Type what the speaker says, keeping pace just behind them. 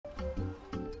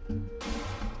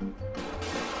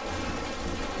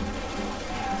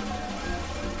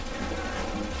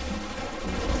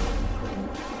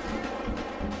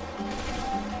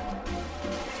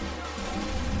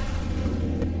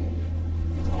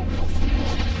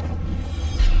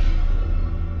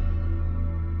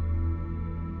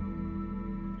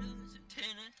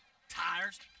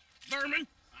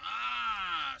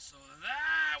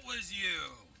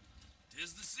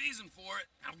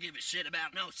give a shit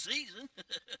about no season.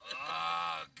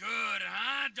 Oh, good,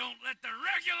 huh? Don't let the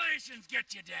regulations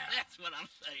get you down. That's what I'm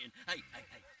saying. Hey,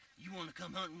 you want to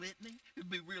come hunting with me? It'd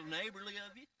be real neighborly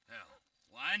of you. Hell,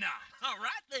 why not? All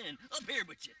right, then. Up here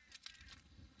with you.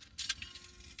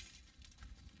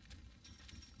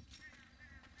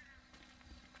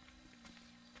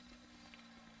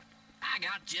 I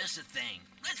got just a thing.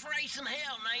 Let's raise some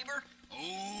hell, neighbor.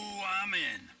 Oh, I'm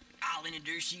in. I'll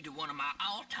introduce you to one of my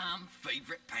all-time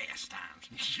favorite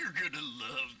pastimes. You're gonna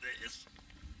love this.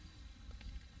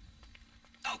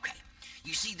 Okay,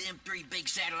 you see them 3 big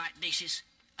satellite dishes?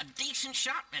 A decent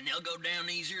shot, and they'll go down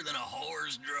easier than a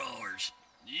whore's drawers.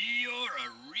 You're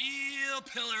a real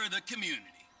pillar of the community.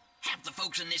 Half the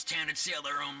folks in this town would sell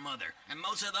their own mother, and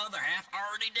most of the other half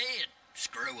already dead.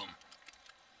 Screw them.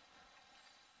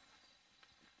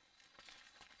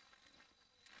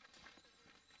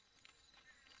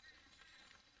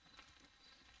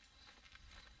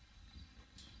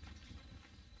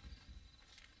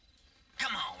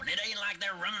 Come on, it ain't like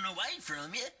they're running away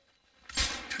from you.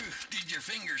 Did your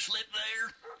finger slip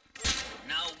there?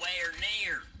 Nowhere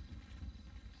near.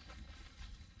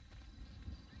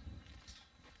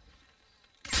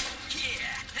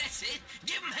 Yeah, that's it.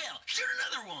 Give him hell. Shoot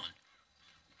another one.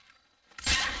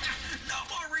 No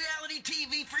more reality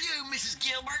TV for you, Mrs.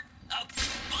 Gilbert. Oh,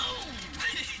 boom!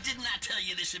 Didn't I tell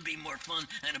you this would be more fun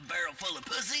than a barrel full of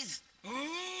pussies?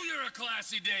 Ooh, you're a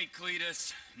classy date,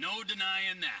 Cletus. No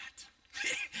denying that.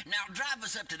 Now drive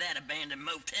us up to that abandoned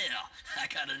motel. I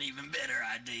got an even better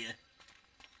idea.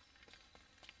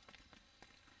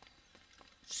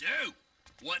 So,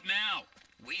 what now?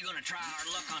 We're gonna try our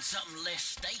luck on something less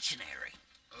stationary.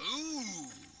 Ooh,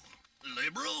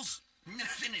 liberals?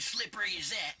 Nothing as slippery as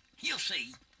that. You'll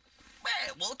see.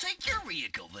 Well, we'll take your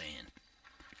vehicle then.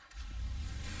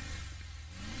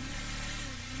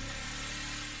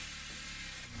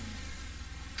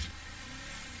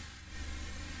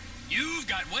 You've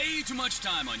got way too much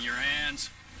time on your hands.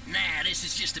 Nah, this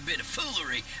is just a bit of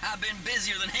foolery. I've been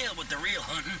busier than hell with the real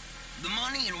hunting. The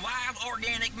money in wild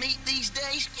organic meat these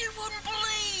days, you wouldn't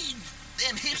believe.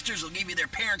 Them hipsters will give you their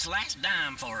parents' last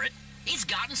dime for it. It's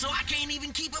gotten so I can't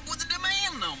even keep up with the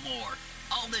demand no more.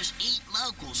 All this eat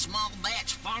local, small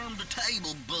batch,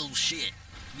 farm-to-table bullshit.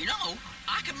 You know,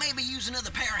 I could maybe use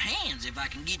another pair of hands if I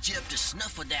can get you up to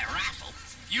snuff with that rifle.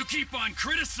 You keep on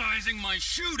criticizing my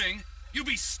shooting, you'll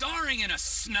be starring in a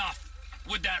snuff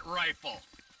with that rifle.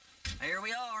 Here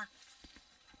we are.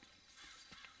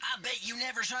 I bet you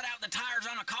never shut out the tires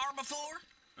on a car before?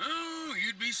 Oh,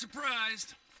 you'd be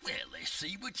surprised. Well, let's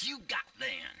see what you got then.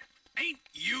 Ain't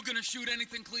you gonna shoot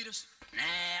anything, Cletus? Nah,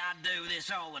 I do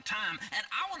this all the time, and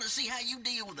I want to see how you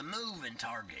deal with a moving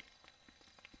target.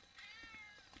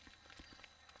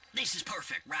 This is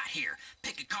perfect right here.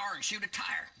 Pick a car and shoot a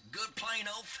tire. Good plain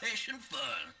old-fashioned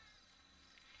fun.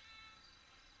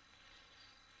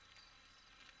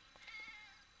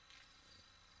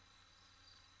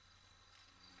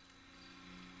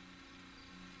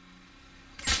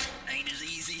 Ain't as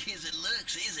easy as it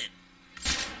looks, is it?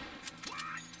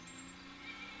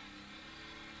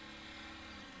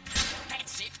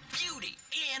 That's it, beauty.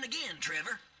 And again,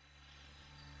 Trevor.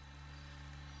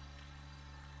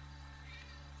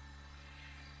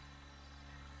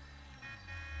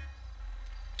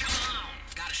 Come on.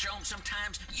 Gotta show them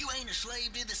sometimes you ain't a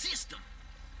slave to the system.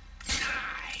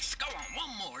 Nice. Go on,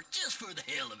 one more, just for the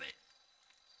hell of it.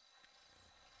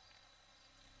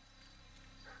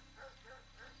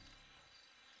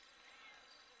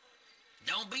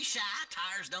 Don't be shy.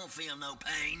 Tires don't feel no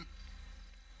pain.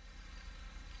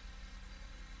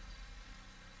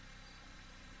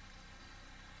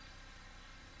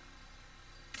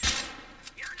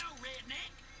 You're no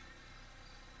redneck.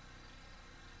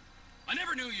 I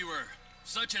never knew you were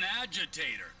such an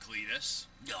agitator, Cletus.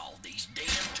 All these damn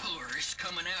tourists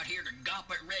coming out here to gawp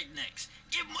at rednecks.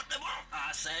 Give them what they want,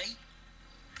 I say.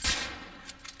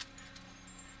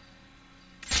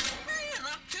 Man,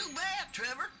 not too bad,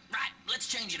 Trevor. Right, let's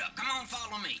change it up. Come on,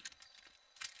 follow me.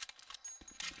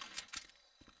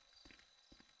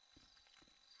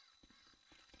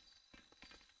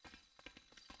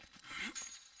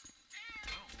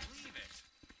 Don't believe it.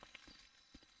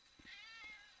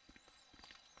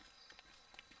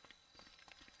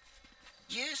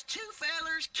 Just 2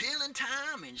 fellers killing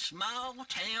time in small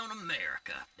town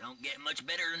America. Don't get much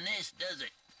better than this, does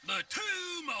it? The 2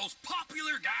 most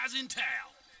popular guys in town.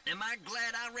 Am I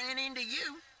glad I ran into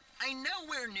you? Ain't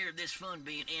nowhere near this fun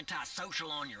being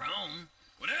antisocial on your own.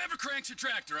 Whatever cranks your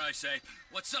tractor, I say.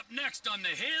 What's up next on the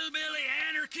hillbilly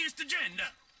anarchist agenda?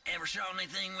 Ever shot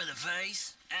anything with a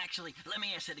face? Actually, let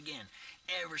me ask it again.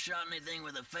 Ever shot anything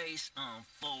with a face on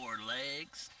 4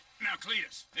 legs? Now,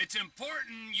 Cletus, it's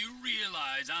important you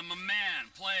realize I'm a man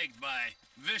plagued by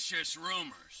vicious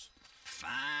rumors.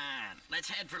 Fine. Let's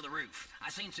head for the roof. I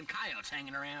seen some coyotes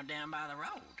hanging around down by the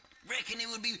road. Reckon it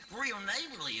would be real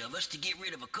neighborly of us to get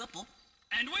rid of a couple.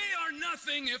 And we are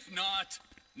nothing if not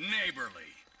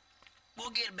neighborly. We'll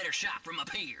get a better shot from up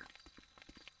here.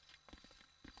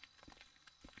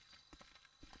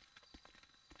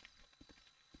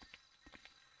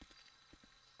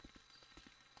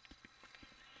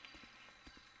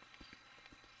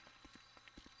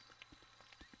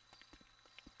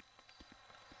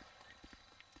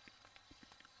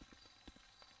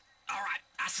 All right,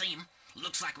 I see him.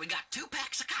 Looks like we got 2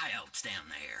 packs of coyotes down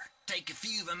there. Take a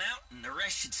few of them out and the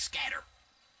rest should scatter.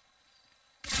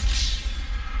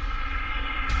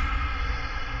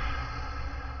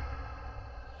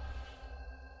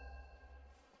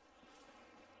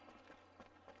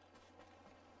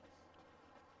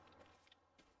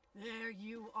 There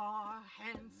you are,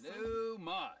 handsome. Hello,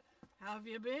 Maude. How have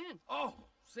you been? Oh,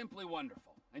 simply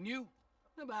wonderful. And you?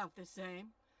 About the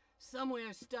same.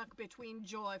 Somewhere stuck between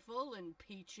joyful and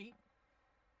peachy.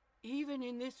 Even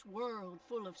in this world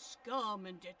full of scum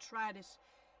and detritus,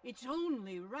 it's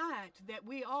only right that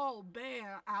we all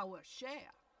bear our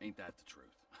share. Ain't that the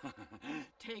truth?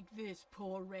 Take this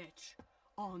poor wretch,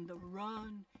 on the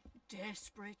run,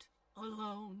 desperate,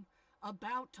 alone,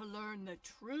 about to learn the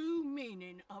true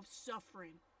meaning of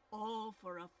suffering, all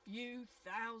for a few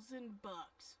 $1,000.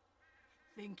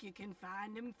 Think you can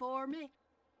find him for me?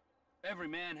 Every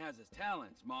man has his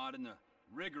talents, Maude, and the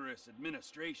rigorous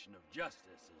administration of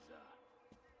justice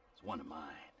is one of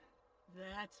mine.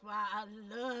 That's why I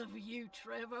love you,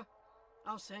 Trevor.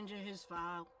 I'll send you his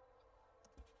file.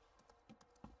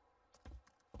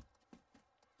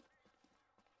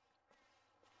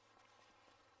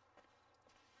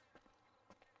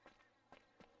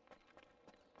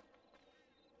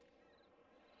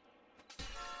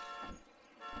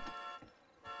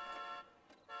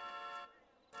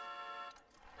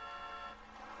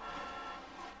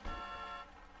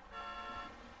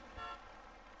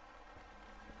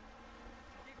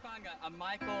 A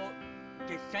Michael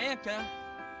DeSanta,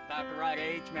 about the right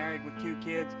age, married with 2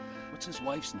 kids. What's his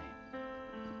wife's name?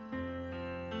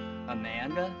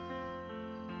 Amanda?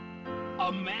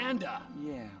 Amanda!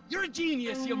 Yeah. You're a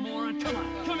genius, you moron! Come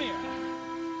on, come here!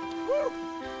 Woo!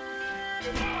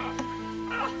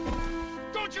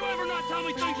 Don't you ever not tell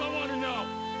me things I want to know!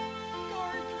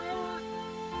 Sorry, Trevor.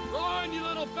 Run, you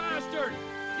little bastard!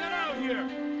 Get out here!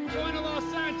 Going to Los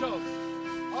Santos!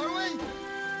 Are we?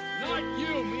 Not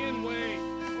you, me and Wade.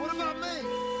 What about me?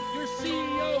 You're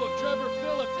CEO of Trevor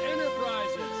Phillips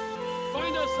Enterprises.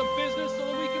 Find us some business so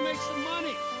that we can make some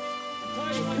money.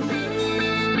 Title